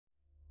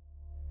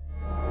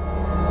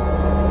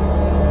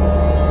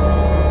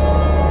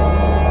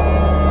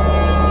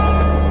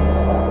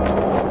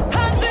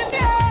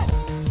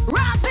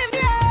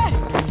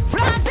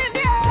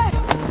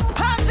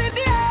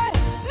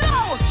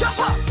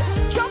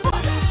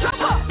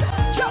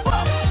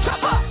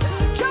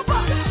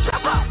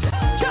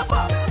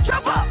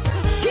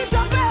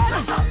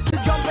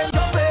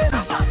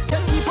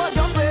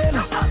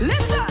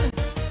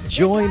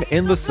Join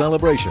in the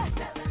celebration.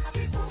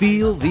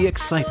 Feel the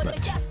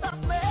excitement.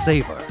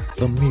 Savor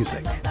the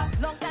music.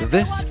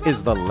 This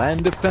is the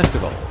land of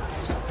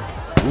festivals.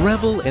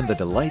 Revel in the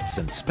delights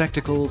and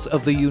spectacles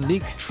of the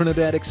unique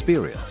Trinidad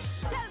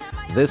experience.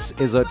 This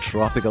is a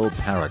tropical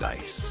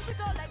paradise.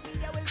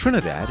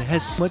 Trinidad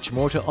has much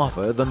more to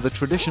offer than the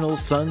traditional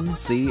sun,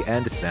 sea,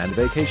 and sand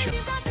vacation.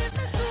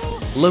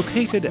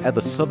 Located at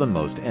the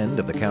southernmost end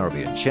of the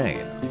Caribbean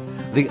chain,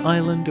 the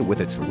island,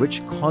 with its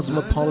rich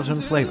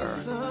cosmopolitan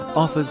flavor,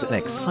 offers an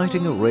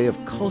exciting array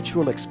of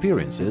cultural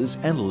experiences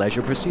and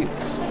leisure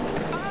pursuits.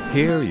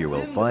 Here you will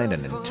find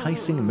an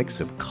enticing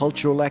mix of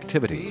cultural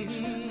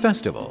activities,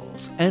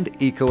 festivals, and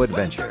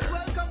eco-adventure.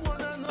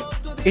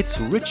 Its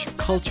rich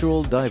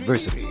cultural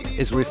diversity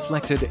is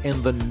reflected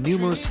in the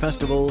numerous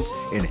festivals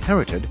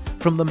inherited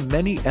from the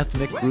many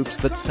ethnic groups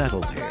that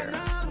settled here.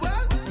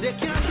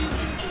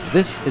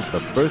 This is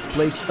the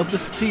birthplace of the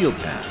steel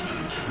pan,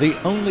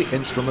 the only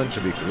instrument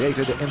to be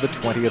created in the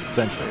 20th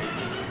century.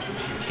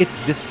 Its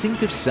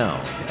distinctive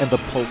sound and the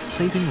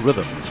pulsating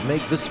rhythms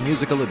make this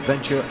musical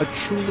adventure a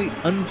truly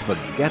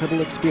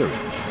unforgettable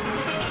experience.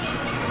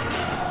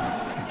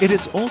 It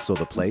is also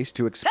the place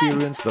to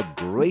experience the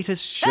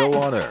greatest show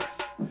on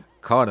earth,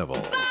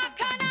 Carnival.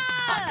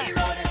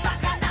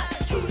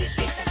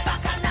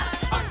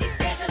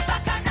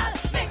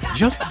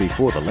 Just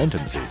before the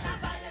Lenten season,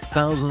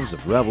 thousands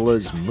of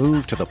revelers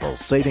move to the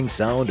pulsating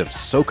sound of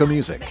soca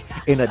music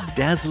in a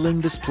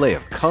dazzling display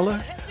of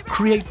color,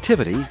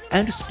 creativity,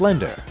 and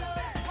splendor.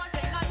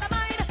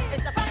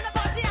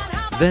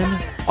 Then,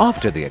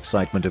 after the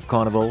excitement of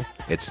Carnival,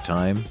 it's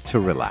time to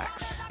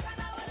relax.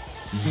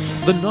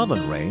 The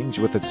Northern Range,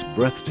 with its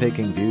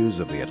breathtaking views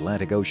of the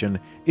Atlantic Ocean,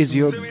 is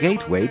your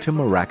gateway to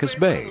Maracas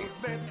Bay.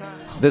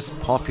 This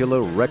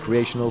popular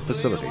recreational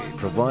facility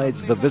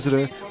provides the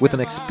visitor with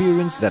an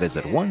experience that is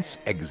at once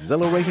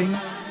exhilarating,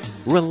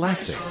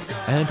 relaxing,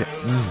 and,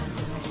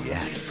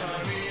 yes,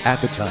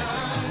 appetizing.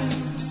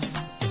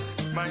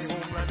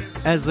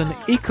 As an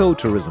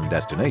eco-tourism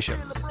destination,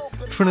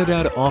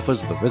 Trinidad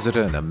offers the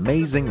visitor an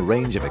amazing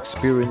range of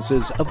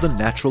experiences of the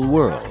natural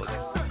world.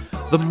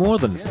 The more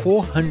than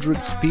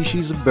 400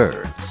 species of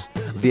birds,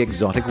 the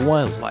exotic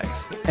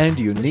wildlife, and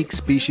unique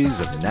species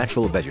of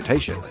natural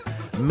vegetation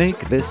make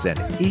this an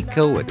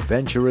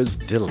eco-adventurer's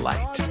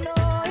delight.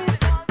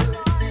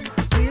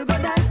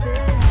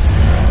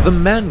 The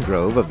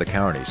mangrove of the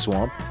Caroni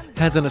Swamp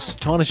has an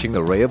astonishing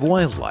array of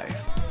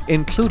wildlife,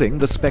 including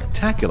the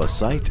spectacular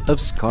sight of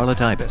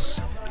scarlet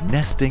ibis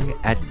nesting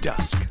at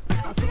dusk.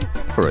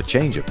 For a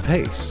change of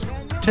pace,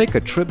 take a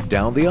trip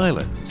down the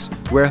islands,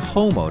 where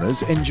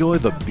homeowners enjoy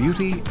the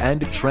beauty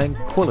and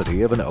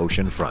tranquility of an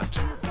ocean front.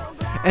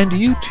 And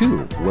you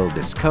too will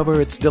discover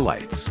its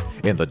delights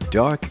in the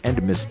dark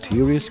and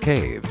mysterious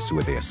caves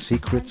with their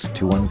secrets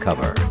to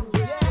uncover.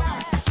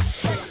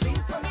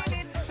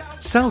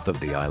 South of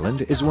the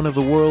island is one of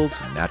the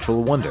world's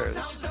natural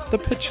wonders, the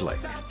Pitch Lake,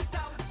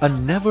 a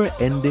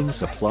never-ending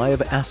supply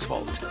of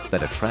asphalt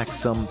that attracts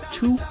some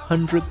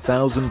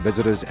 200,000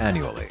 visitors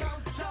annually.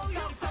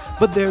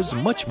 But there's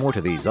much more to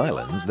these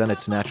islands than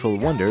its natural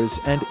wonders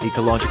and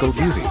ecological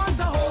beauty.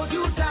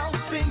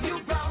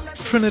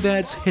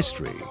 Trinidad's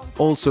history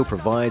also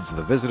provides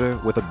the visitor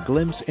with a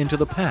glimpse into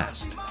the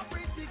past.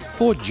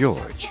 Fort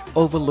George,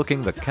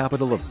 overlooking the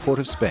capital of Port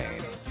of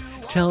Spain,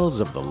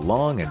 tells of the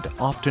long and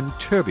often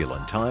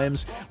turbulent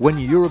times when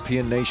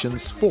European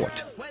nations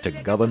fought to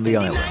govern the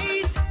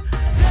island.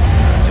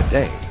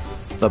 Today,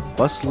 the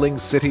bustling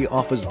city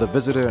offers the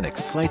visitor an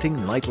exciting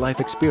nightlife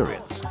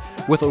experience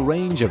with a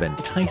range of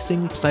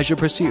enticing pleasure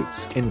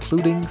pursuits,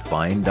 including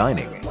fine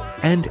dining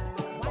and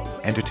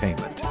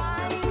entertainment.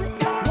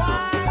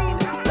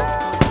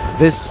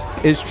 This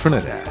is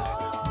Trinidad,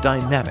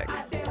 dynamic,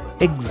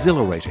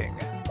 exhilarating,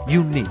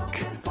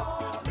 unique.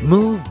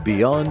 Move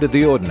beyond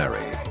the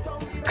ordinary.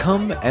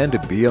 Come and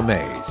be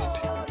amazed.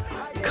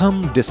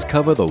 Come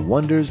discover the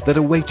wonders that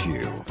await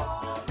you.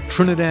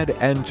 Trinidad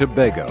and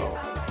Tobago,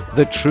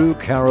 the true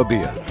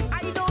Caribbean.